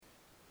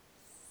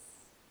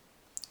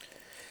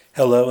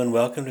Hello and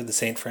welcome to the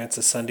St.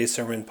 Francis Sunday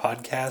Sermon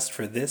Podcast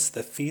for this,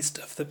 the Feast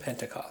of the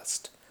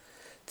Pentecost.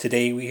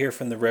 Today we hear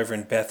from the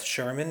Reverend Beth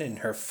Sherman in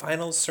her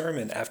final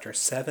sermon after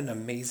 7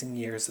 amazing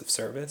years of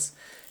service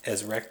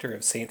as Rector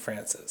of St.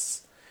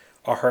 Francis.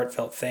 Our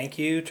heartfelt thank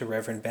you to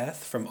Reverend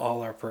Beth from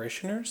all our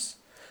parishioners.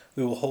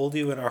 We will hold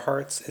you in our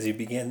hearts as you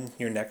begin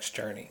your next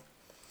journey.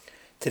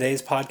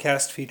 Today's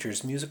podcast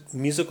features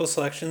musical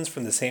selections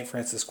from the St.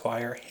 Francis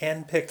Choir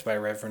handpicked by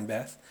Reverend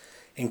Beth,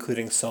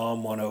 including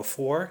Psalm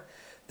 104,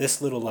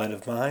 This Little Light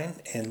of Mine,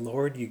 and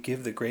Lord, You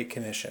Give the Great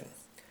Commission.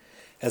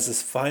 As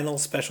this final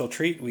special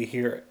treat, we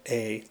hear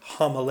a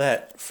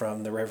homilette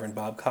from the Reverend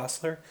Bob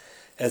Kostler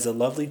as a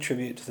lovely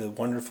tribute to the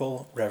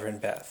wonderful Reverend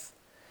Beth.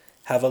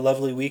 Have a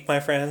lovely week, my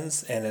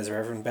friends, and as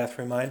Reverend Beth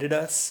reminded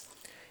us,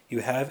 you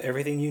have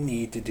everything you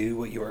need to do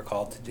what you are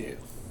called to do.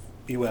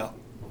 Be well.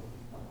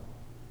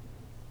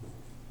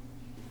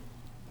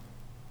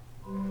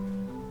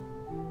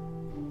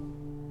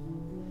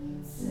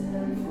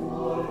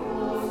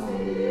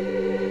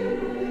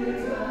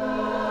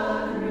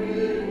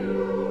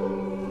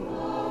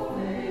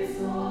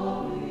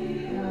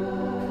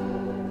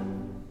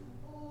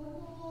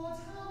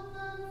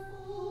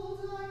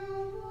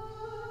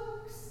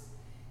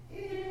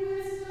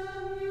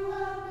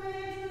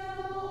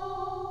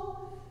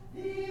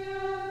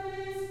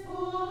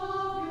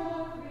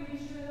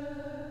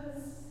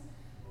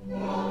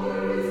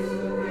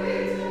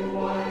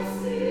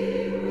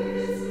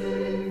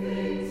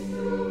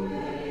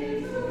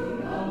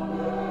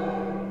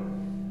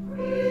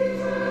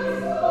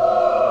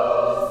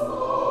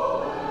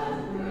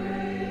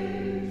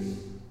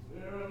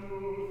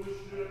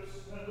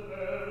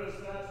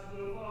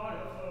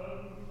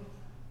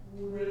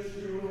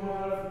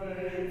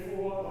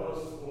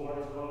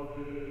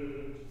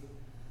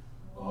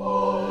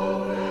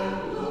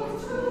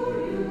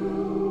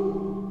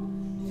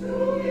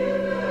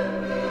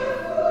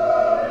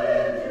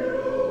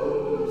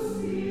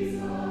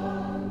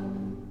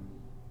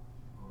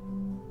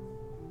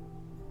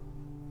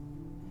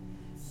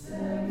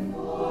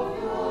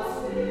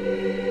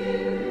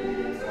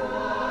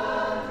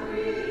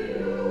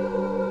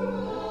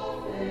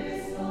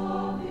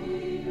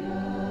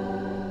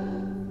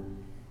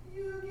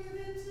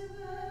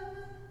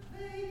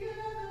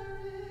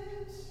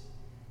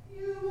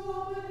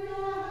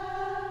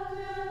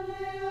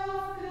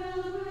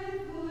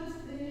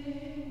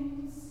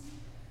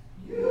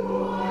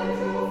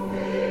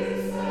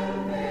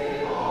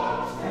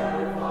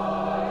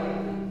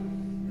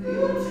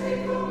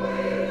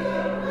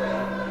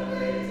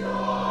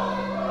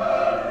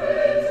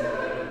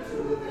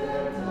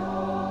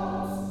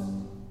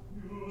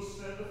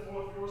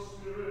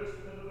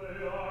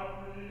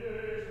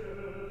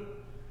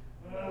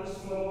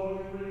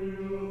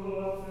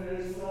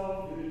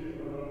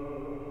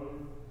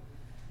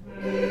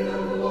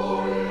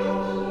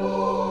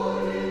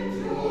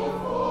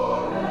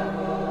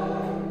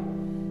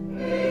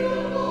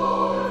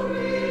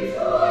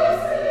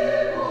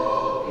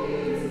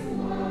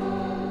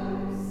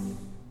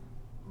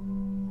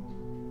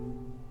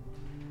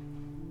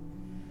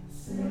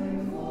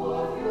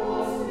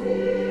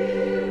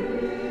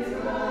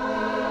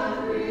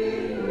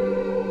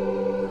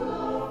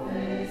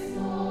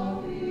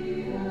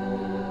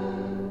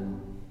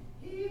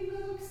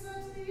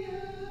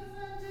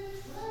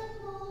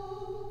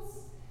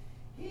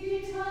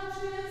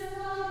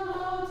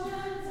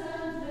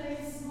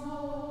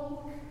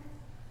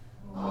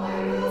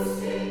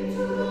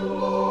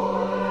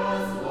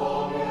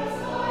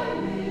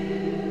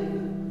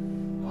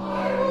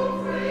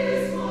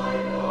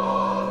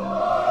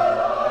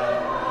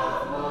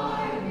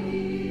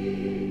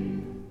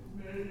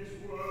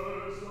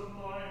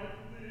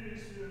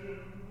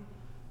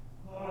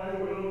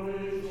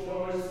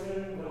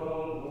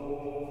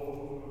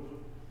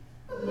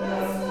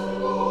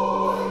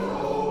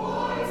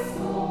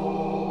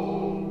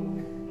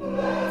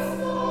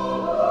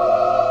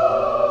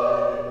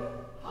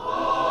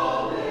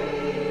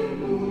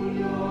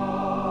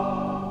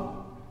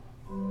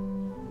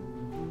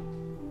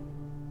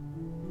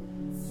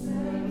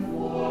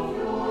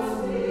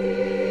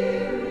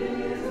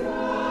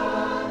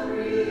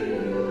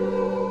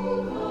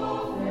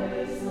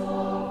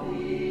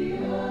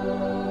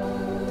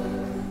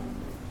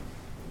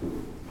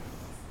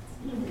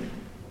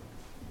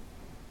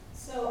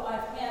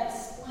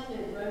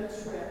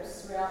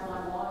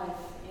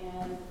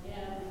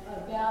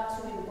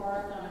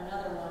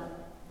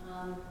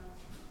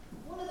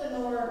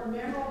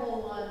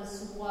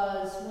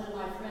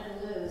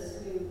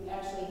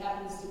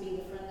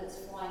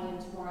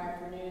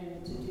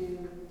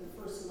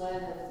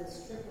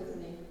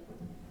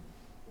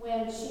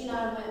 When she and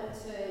I went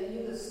to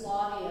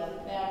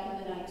Yugoslavia back in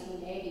the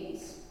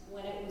 1980s,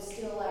 when it was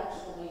still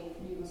actually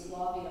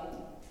Yugoslavia,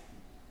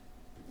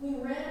 we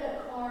rented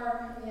a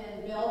car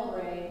in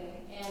Belgrade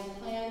and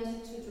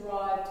planned to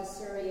drive to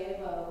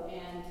Sarajevo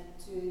and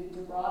to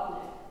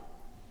Dubrovnik.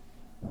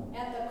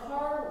 At the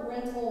car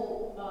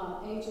rental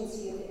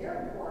agency at the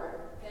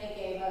airport, they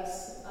gave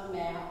us a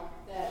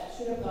map that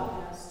should have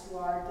gotten us to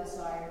our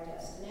desired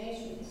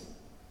destinations.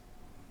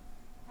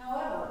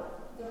 However,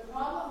 the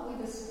problem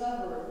we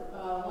discovered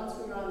once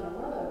we were on the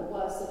road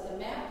was that the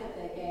map that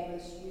they gave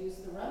us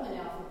used the Roman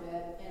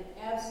alphabet, and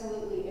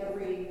absolutely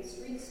every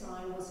street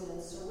sign was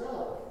in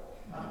Cyrillic.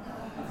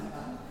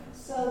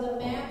 So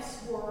the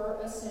maps were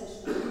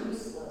essentially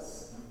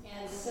useless.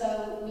 And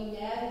so we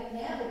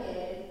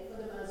navigated,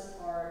 for the most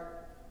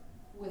part,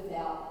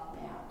 without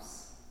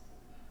maps.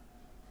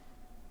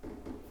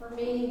 For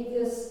me,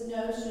 this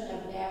notion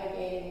of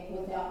navigating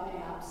without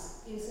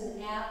maps is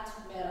an apt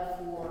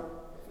metaphor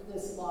for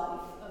this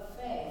life of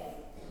faith,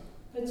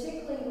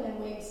 particularly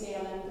when we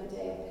examine the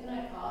day of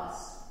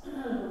Pentecost,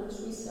 which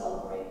we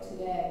celebrate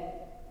today.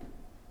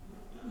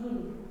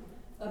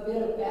 A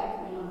bit of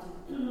background.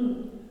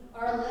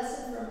 Our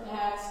lesson from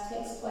Acts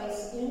takes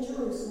place in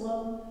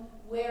Jerusalem,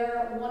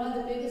 where one of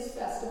the biggest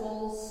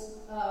festivals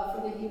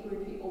for the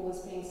Hebrew people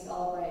was being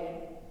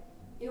celebrated.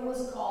 It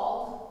was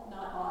called,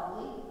 not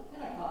oddly,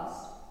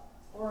 Pentecost,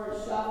 or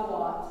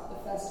Shavuot,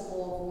 the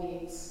Festival of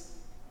Weeks.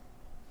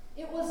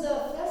 It was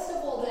a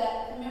festival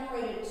that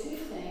commemorated two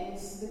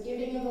things: the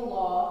giving of the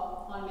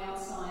law on Mount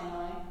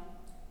Sinai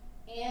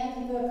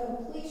and the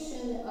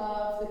completion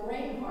of the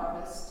grain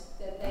harvest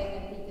that they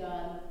had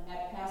begun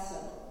at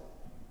Passover.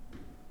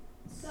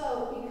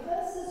 So,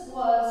 because this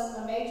was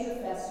a major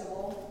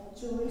festival,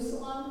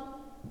 Jerusalem,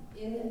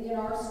 in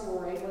our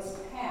story, was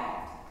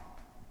packed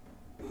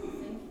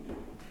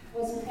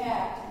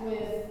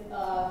with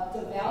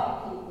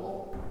devout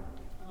people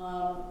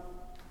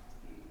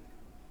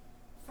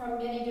from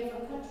many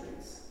different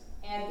countries,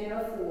 and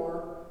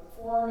therefore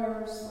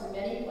foreigners from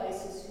many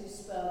places who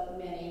spoke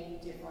many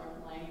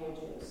different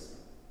languages.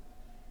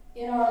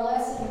 In our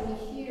lesson, we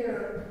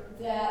hear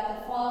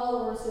that the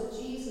followers of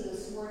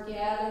Jesus were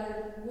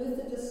gathered with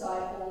the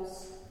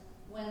disciples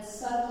when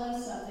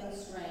suddenly something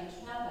strange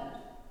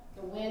happened.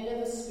 The wind of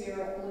the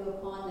Spirit blew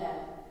upon them,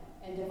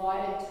 and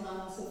divided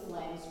tongues of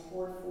flames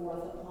poured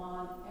forth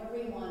upon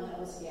everyone that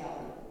was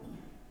gathered.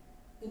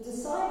 The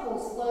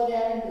disciples flowed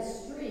out in the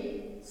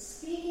street,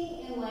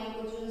 speaking in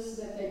languages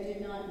that they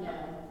did not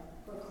know,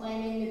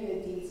 proclaiming the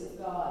good deeds of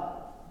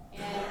God.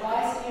 And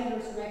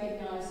bystanders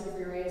recognized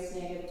their various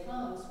native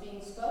tongues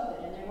being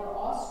spoken, and they were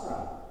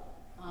awestruck.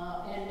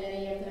 And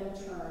many of them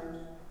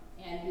turned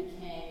and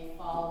became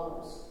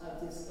followers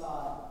of this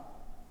God.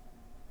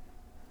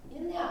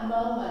 In that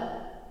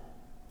moment,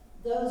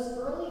 those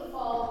early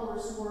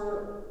followers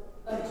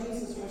of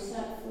Jesus were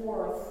sent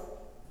forth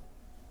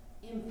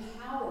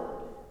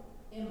empowered,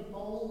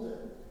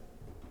 emboldened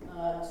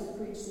to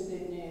preach the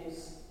good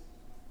news.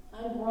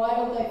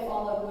 Unbridled, they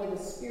followed where the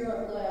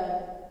Spirit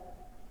led,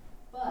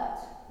 but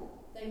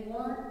they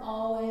weren't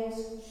always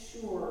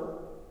sure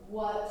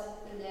what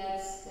the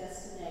next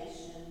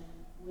destination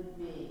would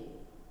be.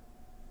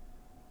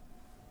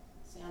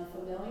 Sound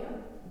familiar?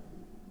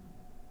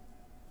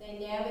 They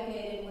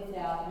navigated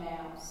without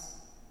maps.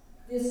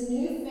 This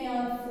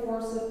newfound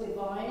force of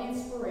divine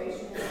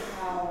inspiration and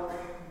power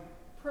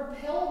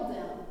propelled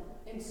them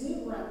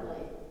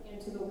exuberantly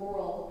into the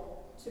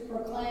world to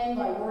proclaim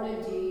by word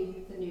and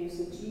deed the news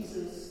of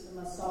Jesus,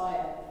 the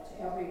Messiah,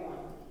 to everyone.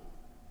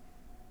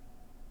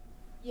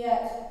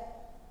 Yet,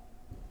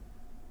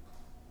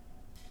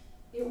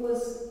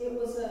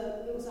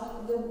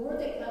 the word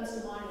that comes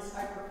to mind is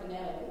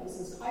hyperkinetic. It was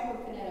this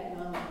hyperkinetic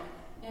moment,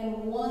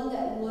 and one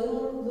that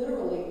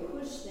literally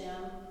pushed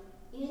them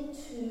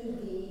into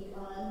the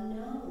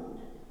unknown.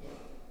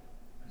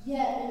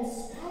 Yet, in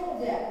spite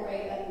of that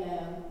great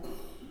unknown,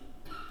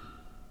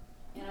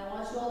 and I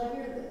want you all to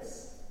hear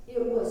this,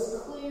 it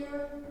was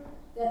clear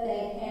that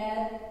they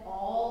had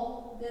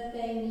all that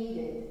they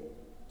needed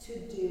to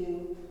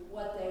do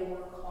what they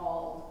were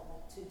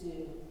called to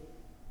do.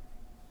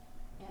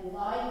 And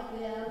like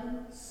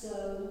them,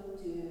 so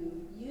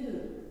do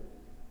you.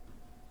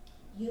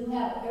 You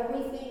have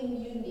everything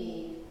you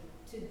need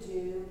to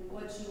do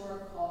what you are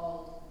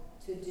called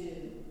to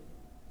do.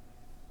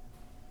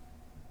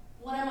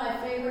 One of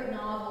my favorite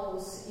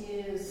novels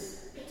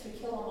is To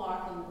Kill a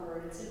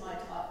Mockingbird. It's in my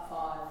top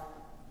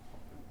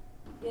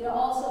 5. It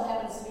also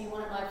happens to be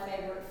one of my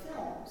favorite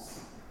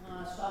films,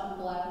 shot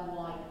in black and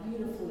white,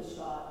 beautifully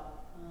shot,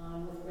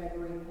 with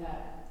Gregory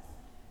Peck.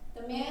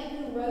 The man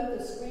who wrote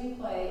the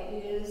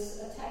screenplay is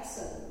a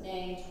Texan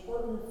named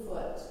Horton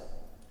Foote.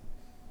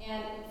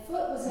 And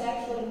Foote was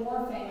actually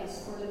more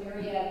famous for the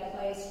myriad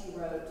plays he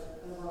wrote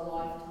over a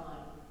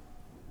lifetime.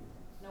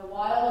 And a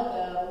while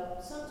ago,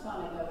 some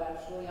time ago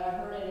actually, I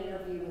heard an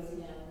interview with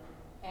him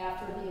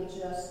after he had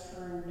just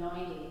turned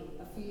 90,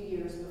 a few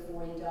years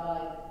before he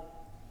died.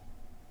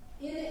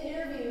 In the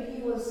interview,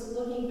 he was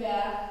looking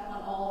back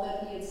on all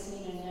that he had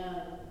seen and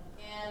known.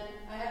 And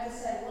I have to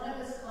say, one of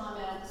his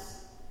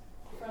comments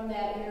from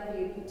that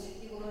interview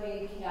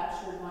particularly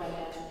captured my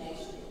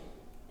imagination.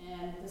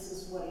 And this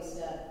is what he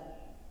said.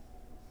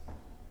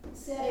 He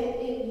said,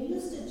 it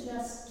used to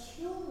just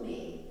kill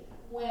me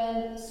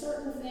when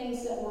certain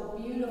things that were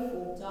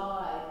beautiful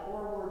died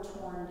or were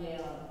torn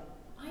down.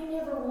 I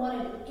never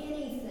wanted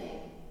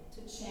anything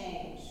to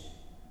change.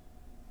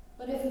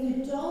 But if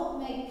you don't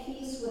make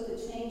peace with the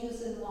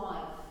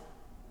life,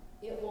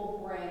 it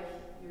will break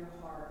your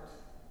heart.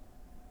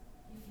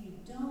 If you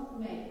don't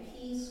make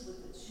peace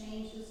with the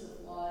changes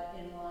of life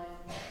in life,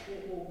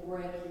 it will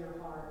break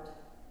your heart.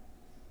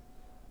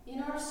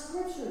 In our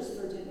scriptures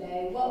for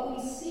today, what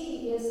we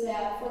see is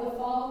that for the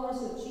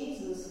followers of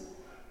Jesus,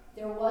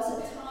 there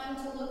wasn't time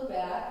to look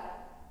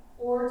back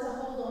or to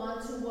hold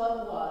on to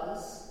what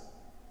was.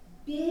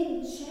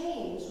 Big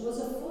change was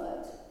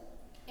afoot,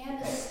 and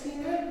the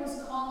Spirit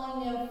was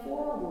calling them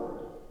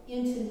forward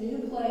into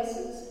new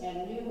places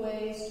and new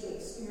ways to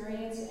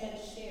experience and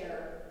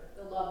share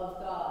the love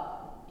of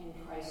God in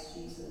Christ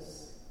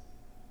Jesus.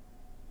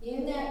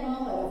 In that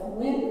moment of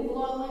wind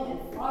blowing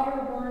and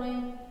fire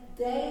burning,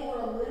 they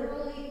were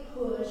literally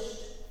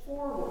pushed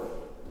forward.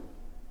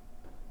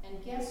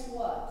 And guess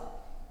what?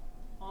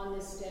 On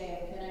this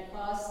day of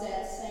Pentecost,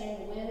 that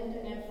same wind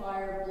and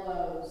fire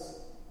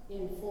blows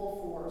in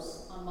full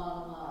force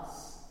among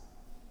us.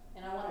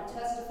 And I want to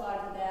testify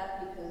to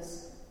that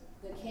because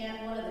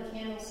one of the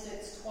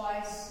candlesticks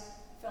twice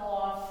fell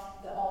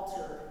off the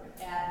altar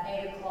at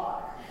 8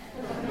 o'clock.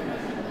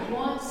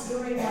 Once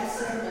during my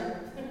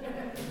sermon.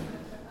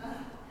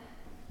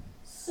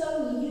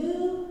 So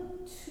you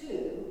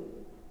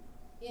too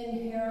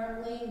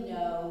inherently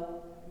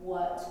know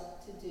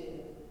what to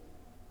do.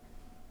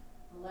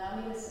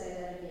 Allow me to say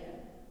that again.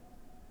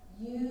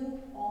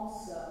 You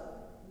also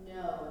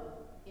know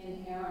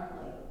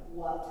inherently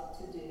what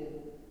to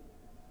do.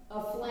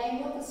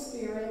 Aflame with the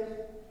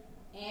Spirit,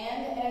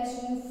 and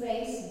as you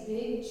face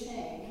big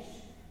change,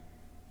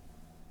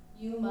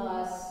 you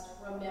must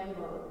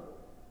remember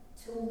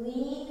to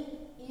lean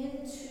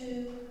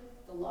into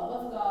the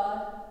love of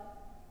God,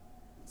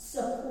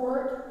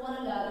 support one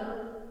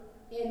another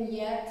in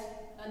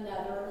yet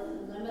another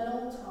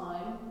liminal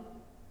time,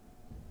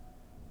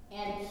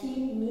 and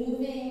keep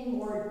moving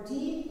more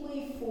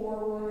deeply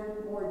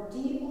forward, more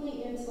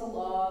deeply into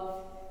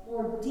love,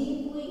 more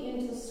deeply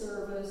into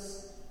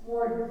service,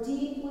 more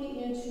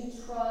deeply into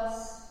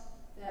trust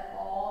that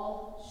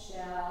all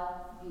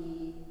shall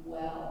be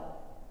well,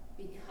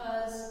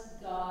 because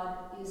God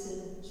is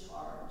in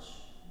charge.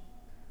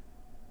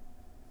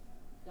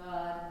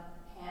 God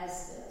has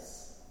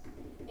this.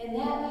 And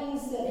that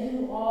means that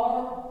you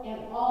are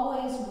and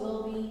always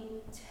will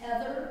be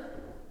tethered,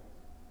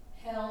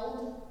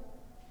 held,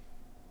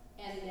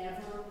 and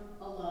never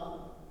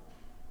alone.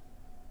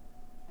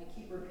 I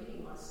keep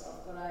repeating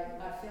myself, but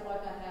I feel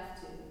like I have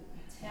to.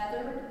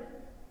 Tethered,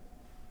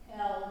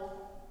 held,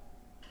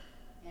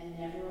 and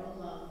never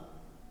alone.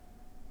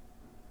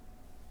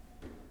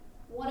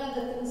 One of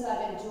the things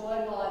I've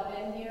enjoyed while I've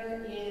been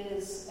here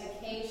is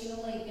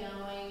occasionally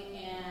going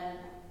and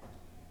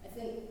I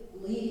think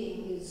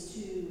leading is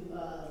too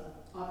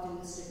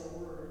optimistic a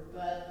word,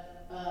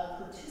 but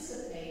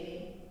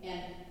participating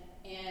and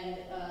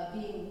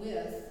being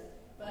with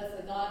both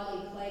the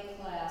Godly Play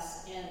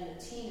class and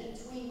the teen and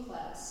tween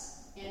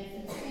class. And if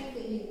you think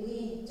that you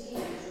lead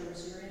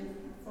teenagers, you're in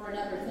for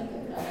another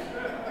thinking about.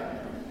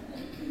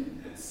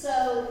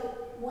 So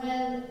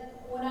when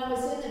I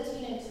was in the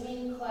teen and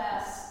tween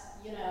class,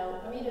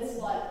 it's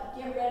like,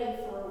 get ready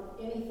for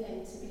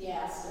anything to be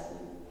asked of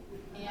you.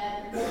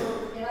 And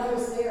I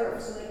was there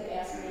so they could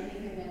ask me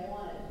anything they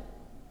wanted.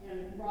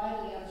 And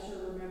Riley, I'm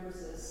sure, remembers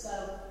this. So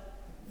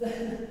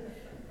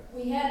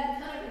we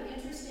had kind of an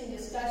interesting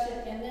discussion,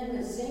 and then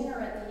the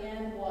zinger at the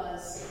end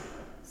was,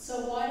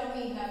 so why do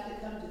we have to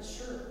come to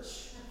church?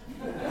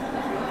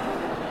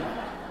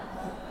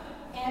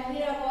 And you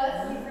know what?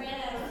 We ran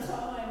out of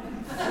time.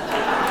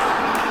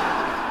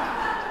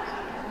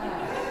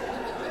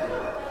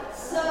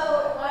 So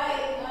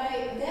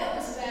that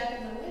was back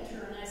in the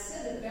winter, and I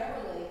said to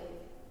Beverly,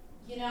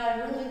 I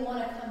really want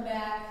to come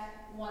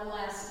back one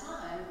last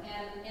time,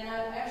 and I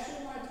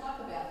actually want to talk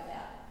about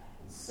that.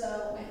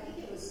 So I think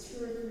it was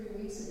 2 or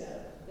 3 weeks ago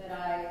that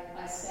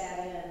I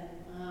sat in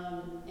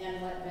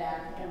and went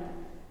back,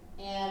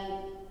 and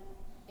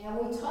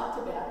we talked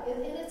about it,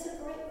 and it's a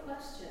great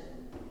question.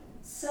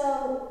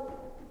 So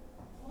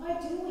why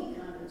do we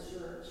come to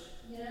church?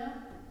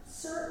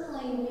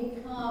 Certainly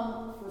we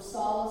come for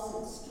solace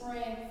and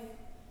strength.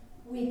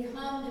 We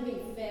come to be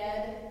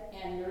fed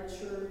and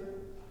nurtured.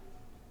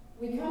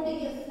 We come to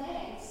give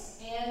thanks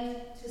and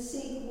to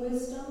seek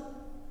wisdom,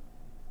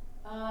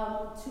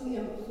 to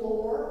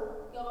implore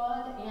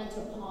God and to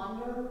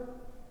ponder.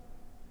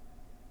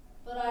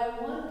 But I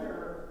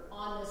wonder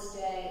on this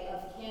day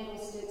of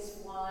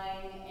candlesticks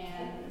flying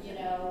and,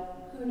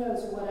 who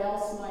knows what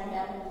else might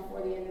happen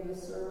before the end of the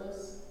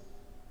service,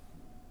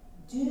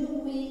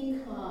 do we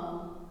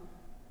come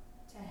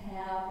to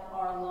have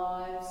our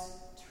lives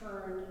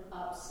turned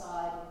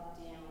upside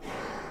down?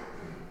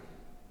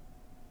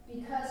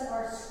 Because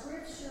our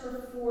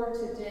scripture for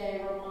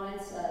today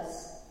reminds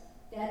us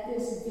that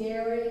this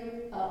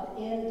very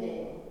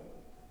upending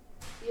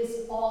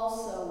is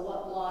also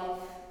what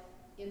life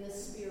in the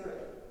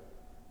Spirit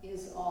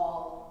is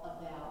all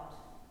about.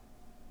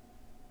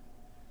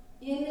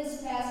 In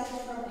this passage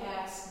from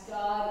Acts,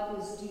 God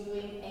is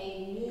doing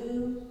a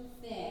new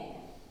thing.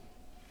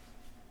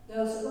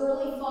 Those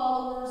early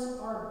followers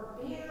are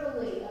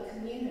barely a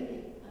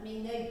community.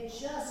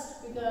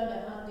 just begun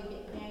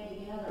to hang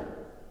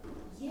together.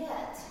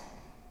 Yet,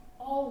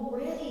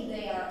 already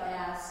they are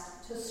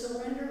asked to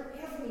surrender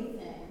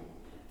everything.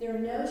 Their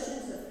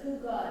notions of who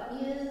God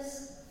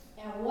is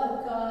and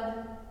what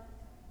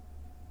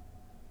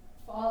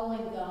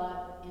following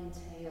God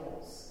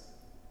entails.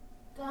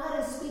 God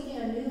is speaking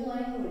a new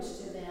language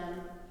to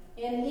them,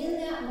 and in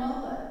that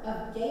moment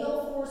of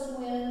gale-force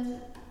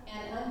wind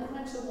and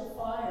unquenchable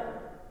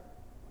fire,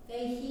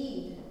 they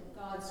heed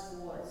God's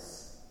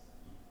voice.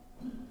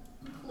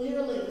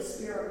 Clearly, the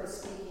Spirit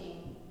was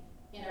speaking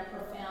in a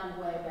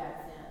profound way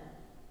back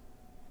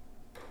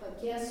then.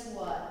 But guess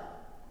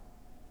what?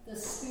 The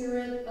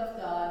Spirit of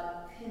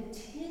God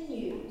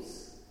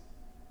continues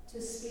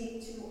to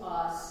speak to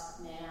us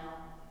now.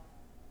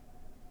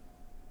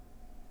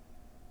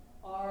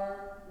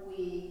 Are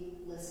we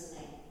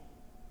listening?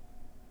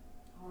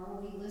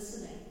 Are we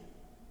listening?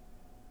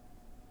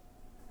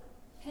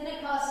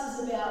 Pentecost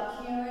is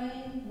about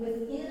carrying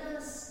within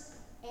us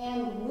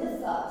and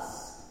with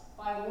us,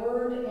 by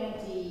word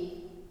and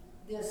deed,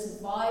 this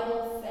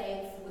vital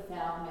faith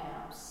without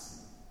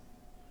maps.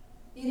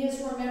 It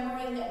is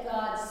remembering that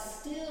God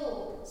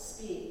still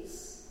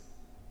speaks,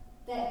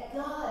 that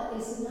God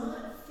is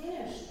not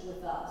finished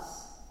with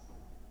us.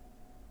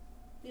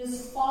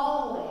 This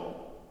following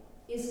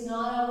is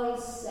not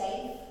always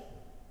safe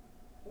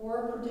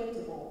or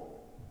predictable.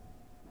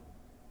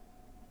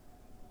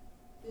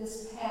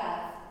 This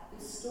path,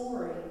 this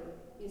story,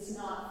 is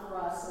not for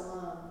us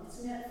alone.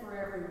 It's meant for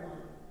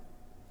everyone.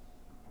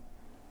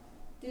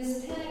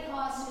 This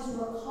Pentecost is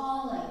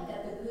recalling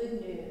that the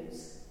good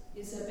news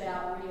is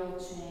about real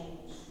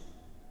change.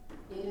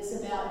 It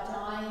is about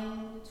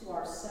dying to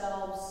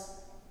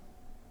ourselves,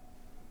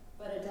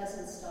 but it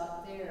doesn't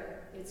stop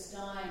there. It's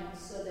dying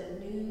so that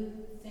new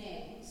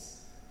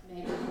things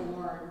may be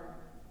born.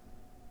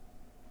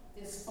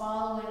 This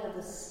following of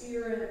the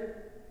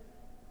Spirit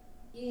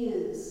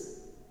is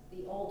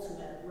the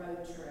ultimate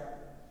road trip.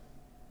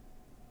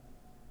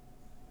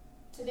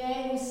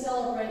 Today we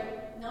celebrate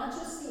not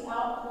just the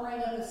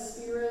outpouring of the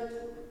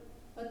Spirit,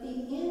 but the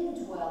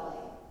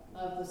indwelling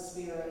of the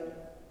Spirit,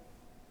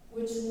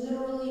 which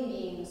literally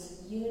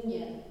means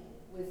union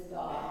with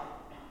God.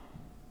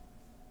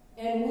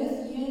 And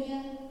with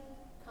union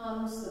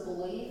comes the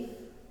belief,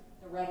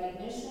 the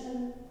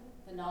recognition,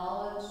 the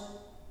knowledge,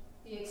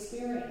 the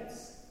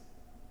experience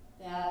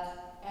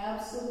that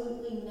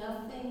absolutely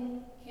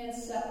nothing can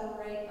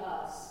separate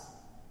us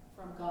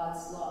from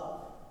God's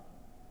love.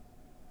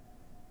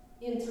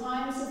 In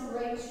times of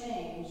great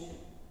change,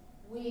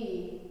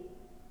 we,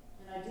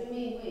 and I do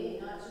mean we,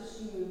 not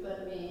just you,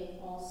 but me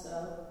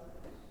also,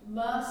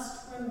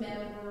 must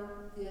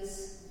remember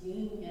this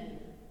union,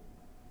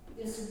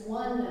 this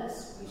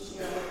oneness we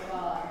share with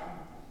God,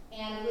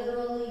 and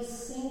literally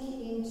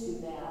sink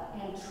into that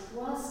and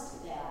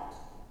trust that.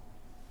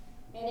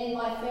 And in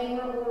my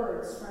favorite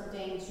words from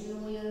Dame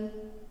Julian,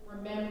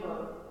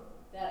 remember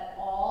that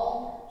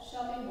all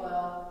shall be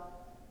well,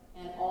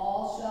 and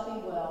all shall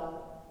be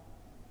well,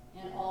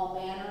 and all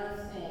manner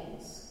of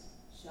things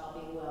shall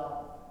be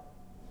well.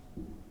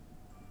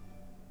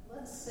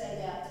 Let's say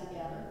that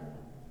together.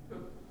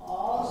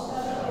 All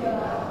shall be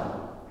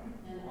well,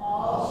 and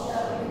all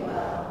shall be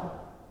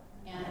well,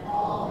 and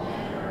all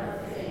manner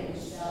of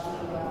things shall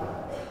be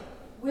well.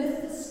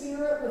 With the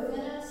Spirit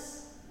within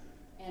us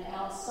and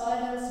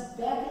outside us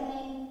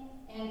beckoning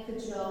and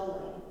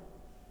cajoling,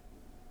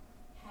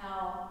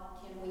 how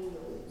can we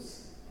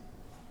lose?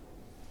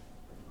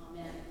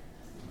 Amen.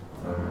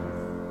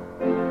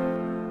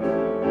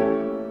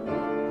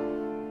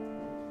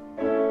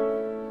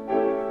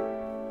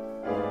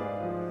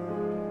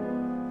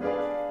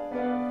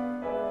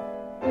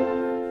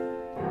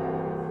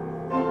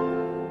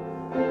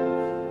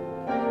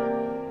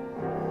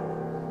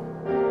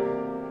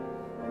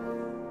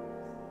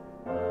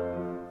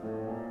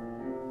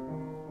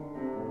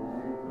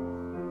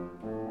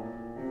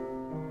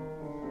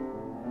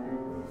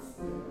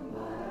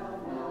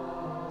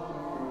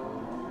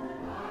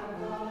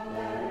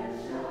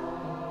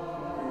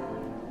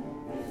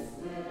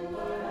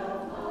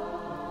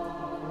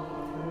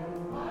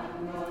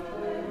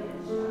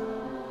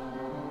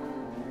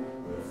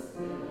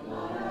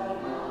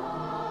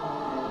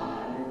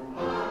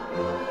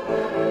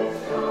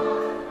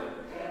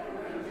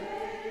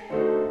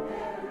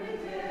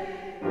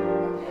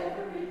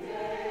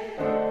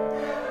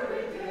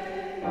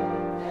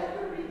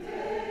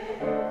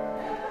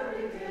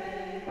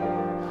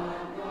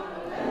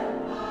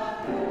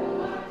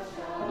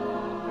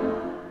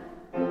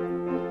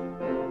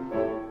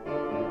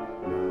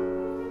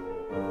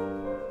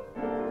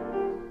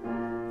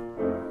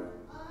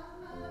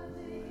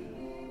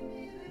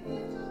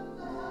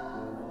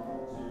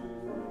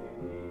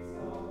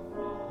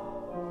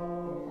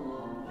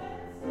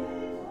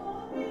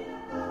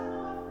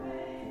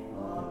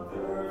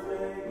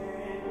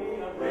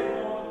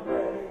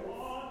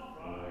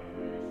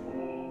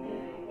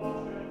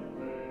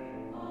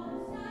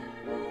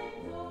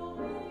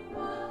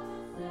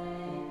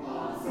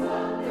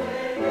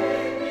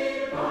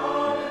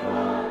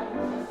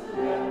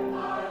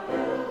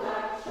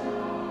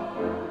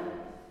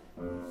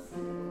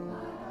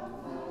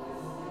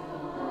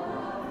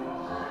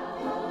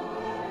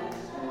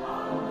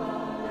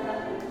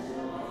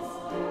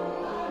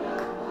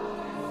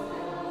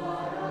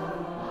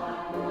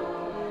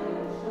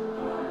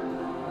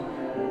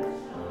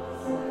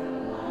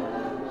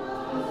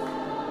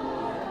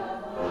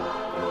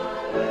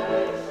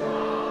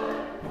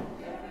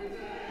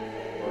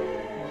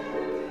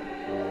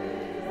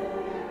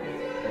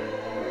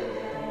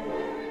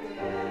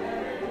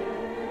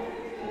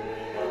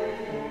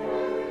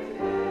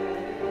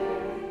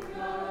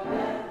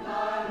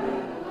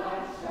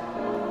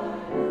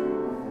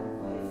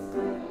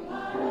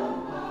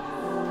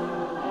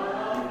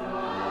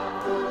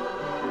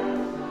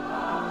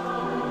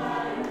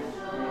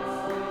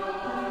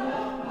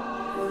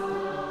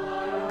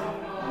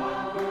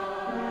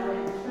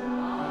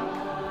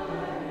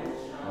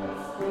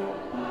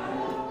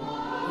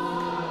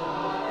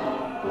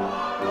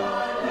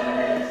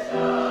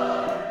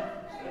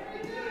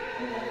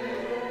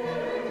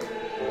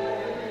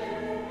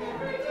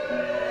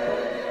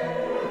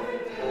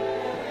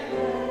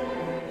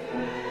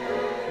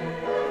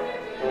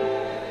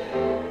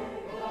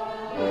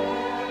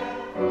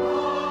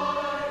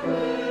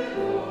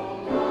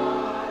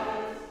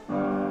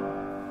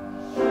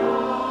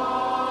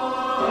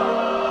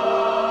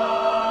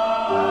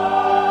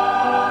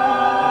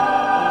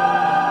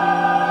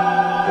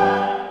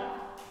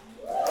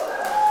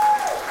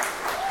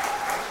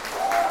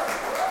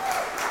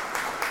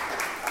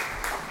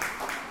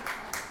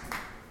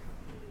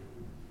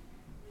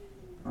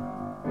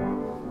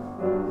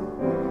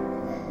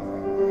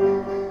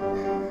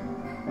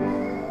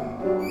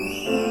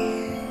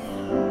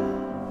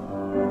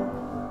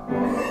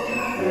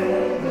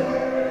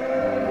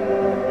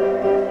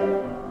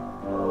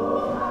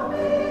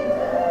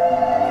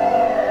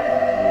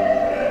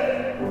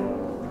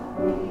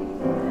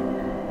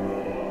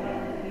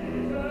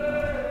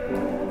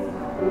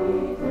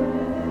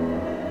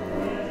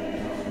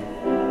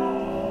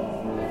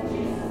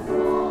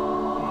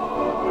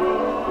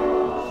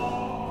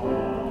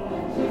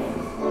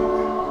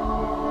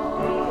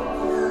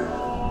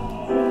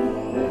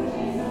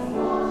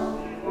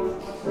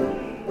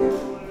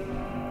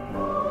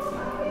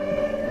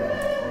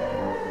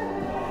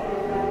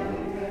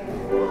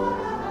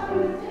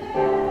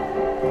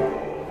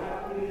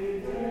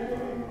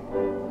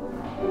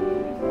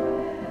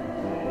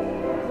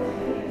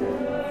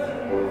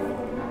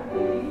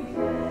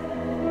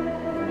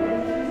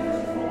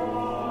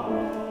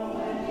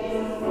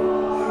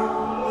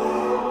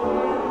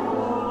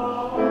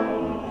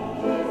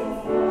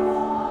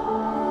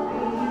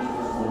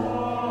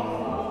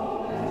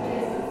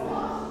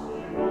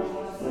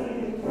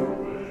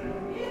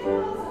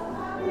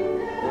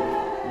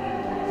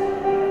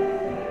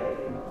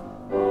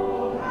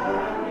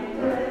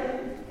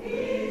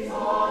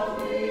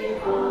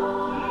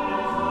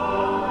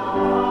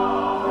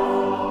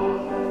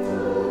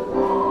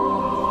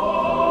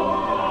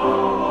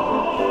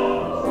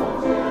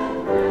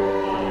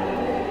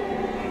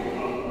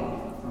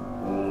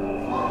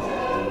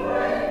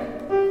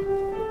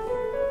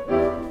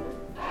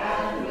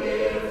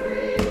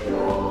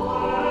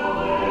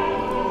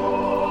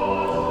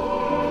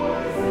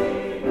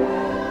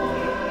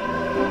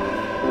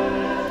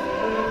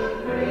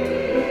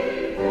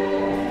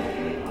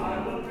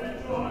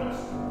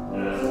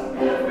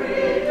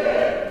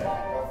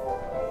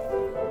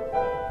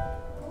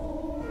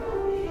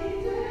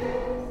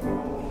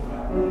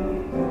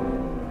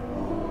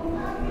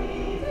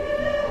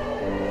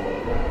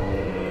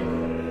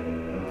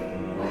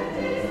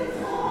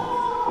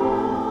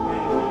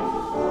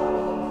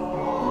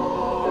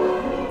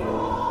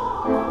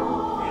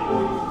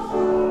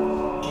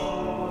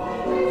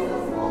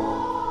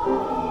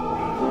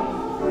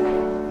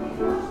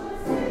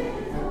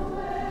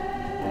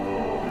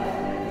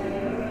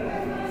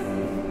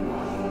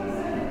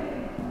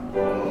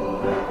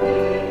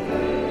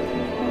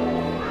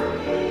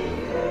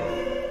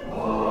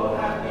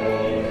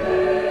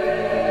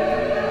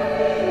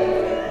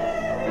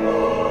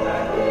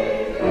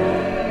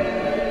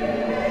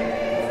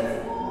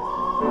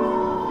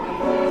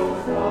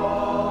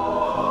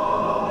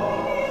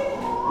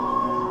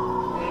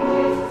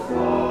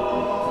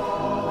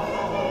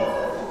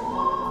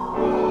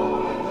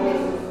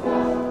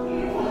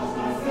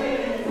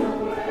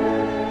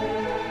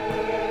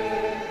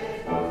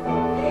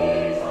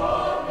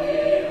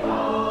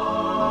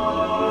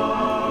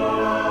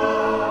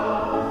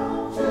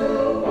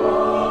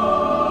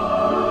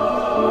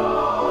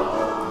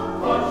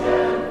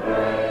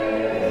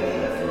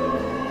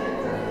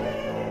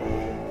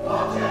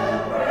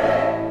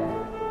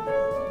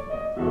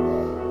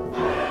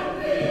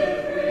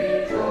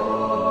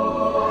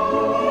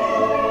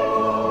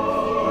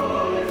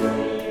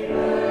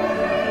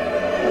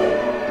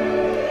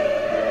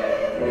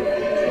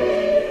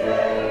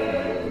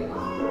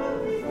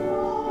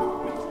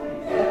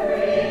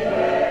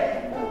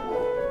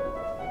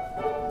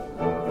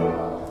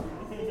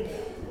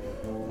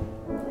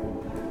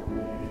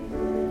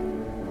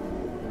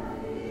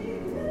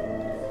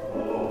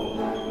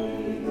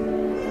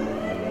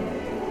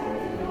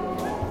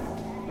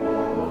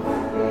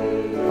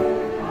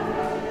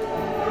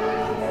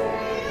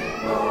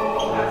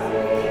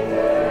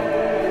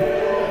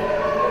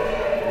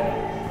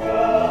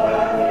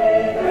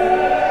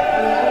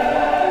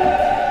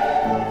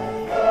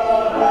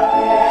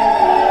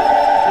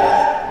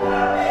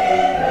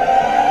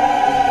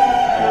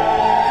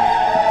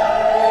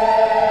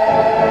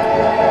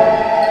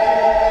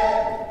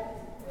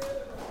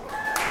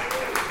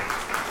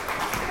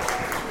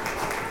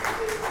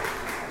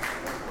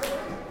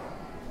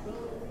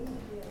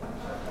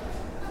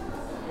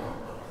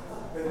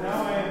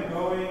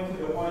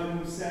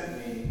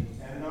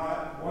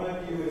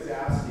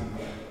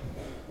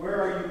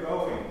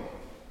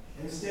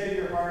 Instead,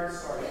 your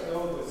hearts are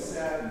filled with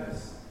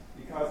sadness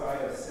because I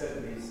have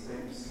said these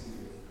things to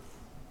you.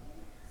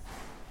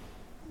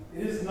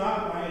 It is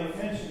not my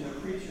intention to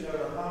preach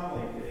another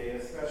homily today,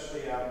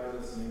 especially after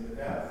listening to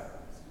Beth.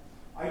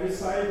 I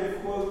decided to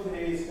quote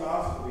today's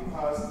gospel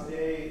because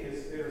today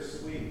is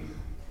bittersweet,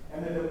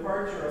 and the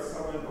departure of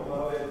someone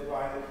beloved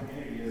by the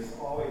community is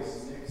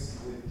always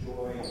mixed with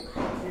joy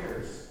and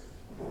tears.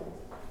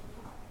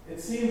 It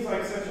seems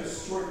like such a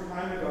short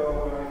time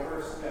ago when I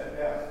first met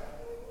Beth.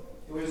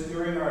 It was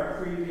during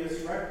our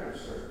previous rector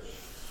search.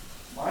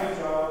 My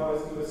job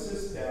was to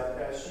assist Beth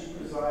as she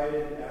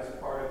presided as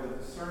part of the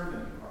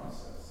discernment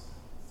process.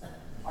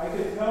 I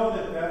could tell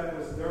that Beth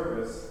was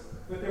nervous,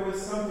 but there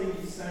was something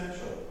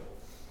essential,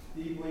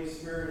 deeply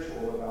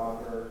spiritual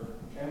about her,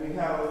 and we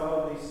had a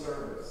lovely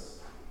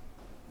service.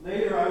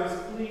 Later, I was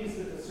pleased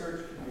that the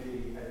search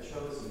committee had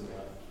chosen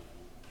Beth.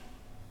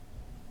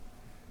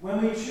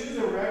 When we choose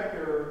a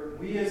rector,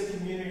 we as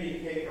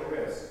community take a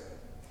risk,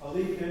 a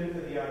leap into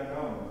the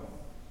unknown.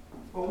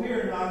 But we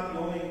are not the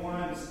only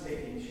ones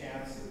taking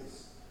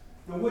chances.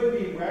 The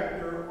would-be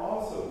rector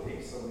also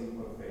takes a leap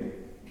of faith,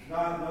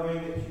 not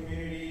knowing the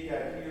community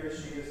that he or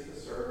she is to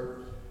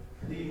serve,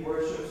 lead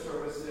worship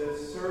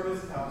services, serve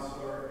as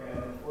counselor,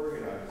 and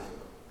organizer.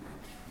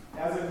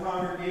 As a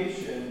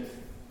congregation,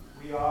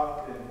 we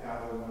often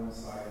have a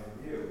one-sided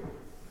view.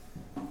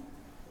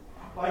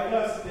 Like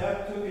us,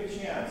 Beth took a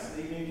chance,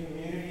 leaving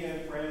community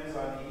and friends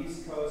on the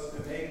East Coast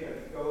to make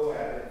a go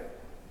at it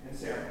in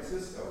San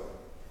Francisco.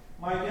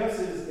 My guess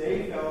is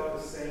they felt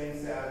the same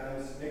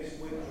sadness mixed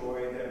with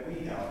joy that we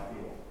now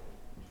feel.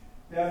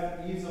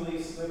 Beth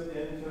easily slipped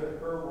into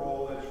her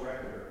role as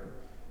rector,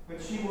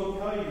 but she will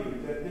tell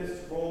you that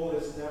this role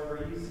is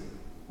never easy.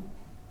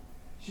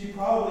 She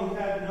probably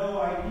had no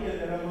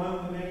idea that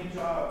among the many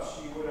jobs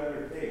she would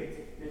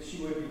undertake, that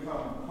she would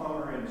become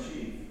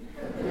plumber-in-chief,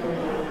 dealing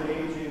with an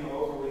aging,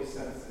 overly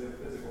sensitive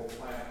physical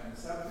plant and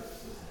septic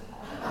system.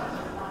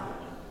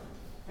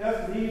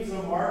 Beth leaves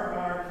a mark on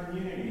our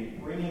community,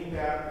 bringing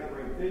back the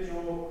great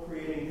vigil,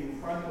 creating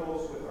new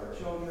frontals with our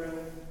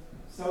children,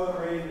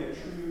 celebrating the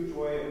true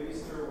joy of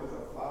Easter with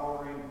a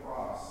flowering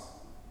cross.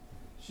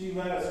 She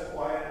led us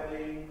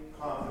quietly,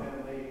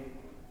 confidently,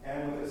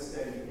 and with a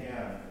steady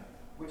hand,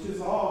 which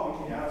is all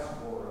we can ask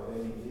for of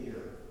any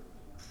leader.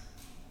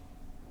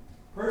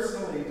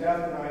 Personally,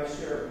 Beth and I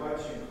share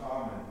much in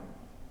common.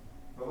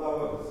 The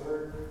love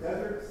of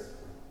deserts,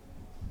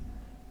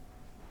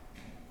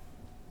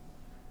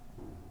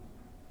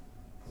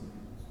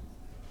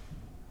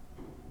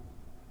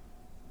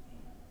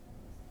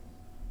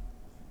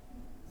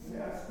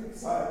 monastic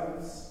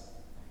silence,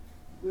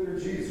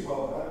 liturgies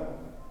well done,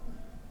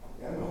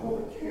 and the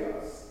holy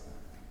chaos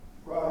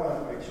brought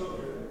on by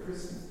children in the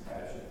Christmas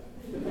pageant.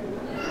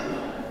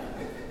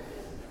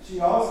 She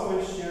also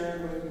has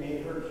shared with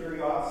me her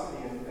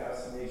curiosity and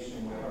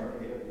fascination with our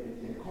native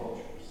Indian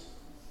cultures.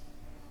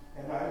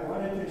 And I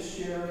wanted to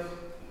share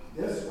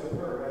this with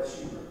her as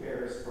she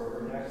prepares for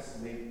her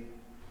next leap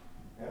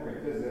and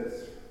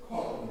revisits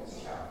calling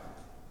this chapter.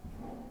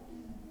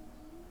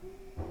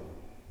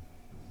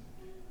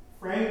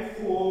 Frank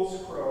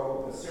Fools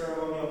Crow, the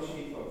ceremonial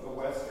chief of the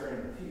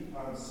Western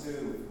Teton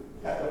Sioux,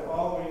 had the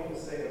following to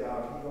say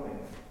about healing.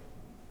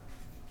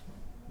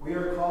 We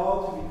are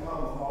called to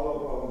become hollow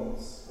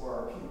bones for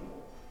our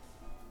people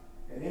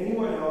and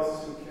anyone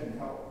else who can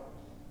help.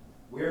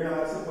 We are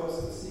not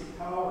supposed to seek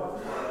power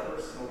for our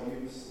personal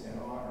use and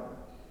honor.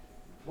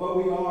 What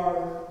we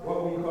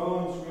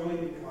bones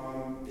really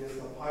become is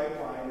the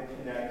pipeline that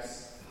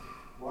connects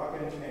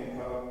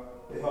Wakantanka,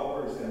 the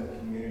helpers, and the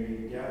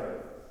community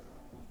together.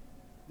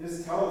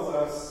 This tells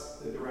us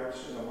the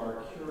direction of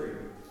our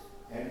curing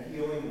and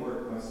healing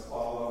work must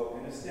follow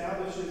and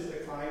establishes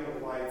the kind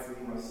of life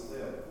we must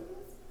live.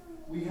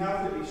 We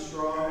have to be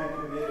strong and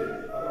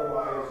committed,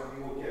 otherwise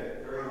we will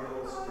get very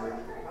little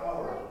spiritual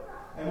power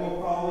and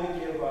will probably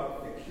give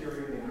up the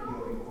curing and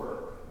healing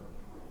work.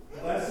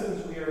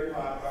 Lessons we are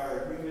taught by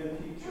our human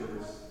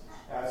teachers,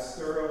 as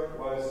Stirrup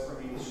was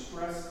for me,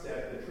 stressed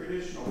that the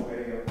traditional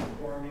way of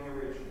performing a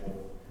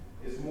ritual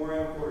is more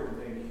important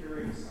than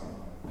curing someone.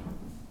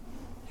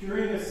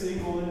 Curing a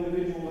single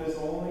individual is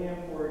only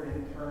important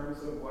in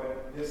terms of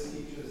what this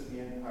teaches the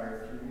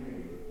entire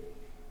community.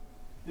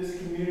 This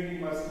community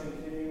must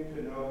continue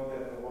to know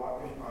that the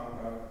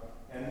Wakantanka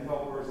and the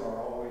helpers are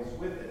always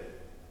with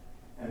it,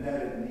 and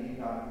that it need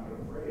not be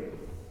afraid.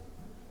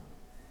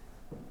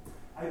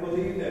 I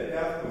believe that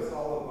Beth was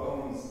hollow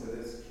bones to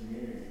this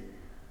community,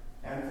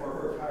 and for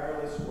her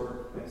tireless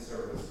work and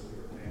service